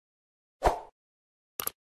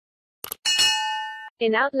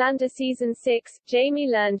In Outlander Season 6, Jamie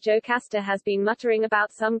learned Jocasta has been muttering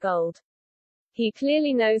about some gold. He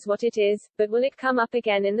clearly knows what it is, but will it come up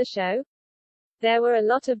again in the show? There were a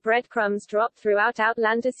lot of breadcrumbs dropped throughout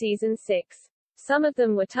Outlander Season 6. Some of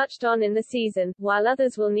them were touched on in the season, while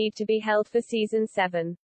others will need to be held for Season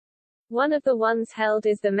 7. One of the ones held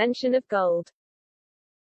is the mention of gold.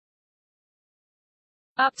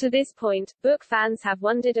 Up to this point, book fans have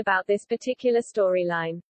wondered about this particular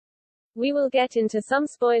storyline. We will get into some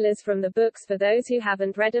spoilers from the books for those who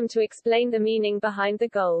haven't read them to explain the meaning behind the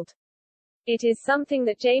gold. It is something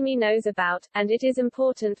that Jamie knows about, and it is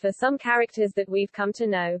important for some characters that we've come to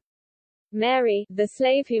know. Mary, the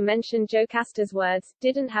slave who mentioned Jocasta's words,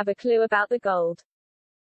 didn't have a clue about the gold.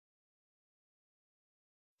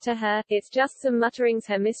 To her, it's just some mutterings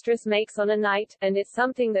her mistress makes on a night, and it's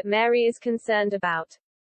something that Mary is concerned about.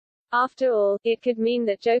 After all, it could mean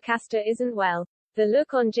that Jocasta isn't well. The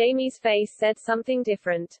look on Jamie's face said something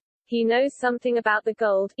different. He knows something about the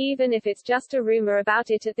gold, even if it's just a rumor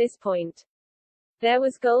about it at this point. There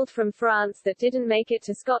was gold from France that didn't make it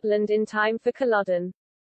to Scotland in time for Culloden.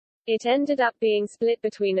 It ended up being split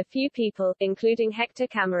between a few people, including Hector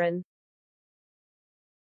Cameron.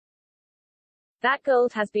 That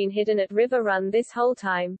gold has been hidden at River Run this whole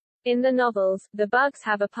time. In the novels, the Bugs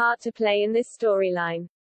have a part to play in this storyline.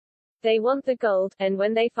 They want the gold, and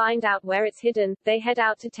when they find out where it's hidden, they head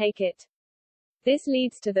out to take it. This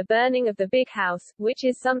leads to the burning of the big house, which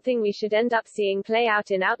is something we should end up seeing play out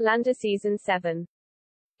in Outlander Season 7.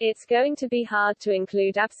 It's going to be hard to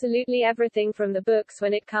include absolutely everything from the books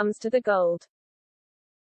when it comes to the gold.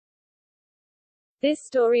 This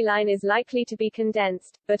storyline is likely to be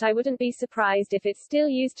condensed, but I wouldn't be surprised if it's still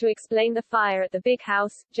used to explain the fire at the big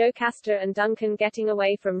house, Jocasta and Duncan getting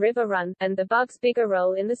away from River Run, and the Bugs' bigger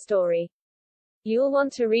role in the story. You'll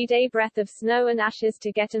want to read A Breath of Snow and Ashes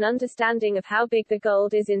to get an understanding of how big the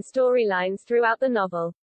gold is in storylines throughout the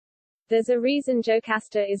novel. There's a reason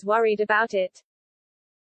Jocasta is worried about it.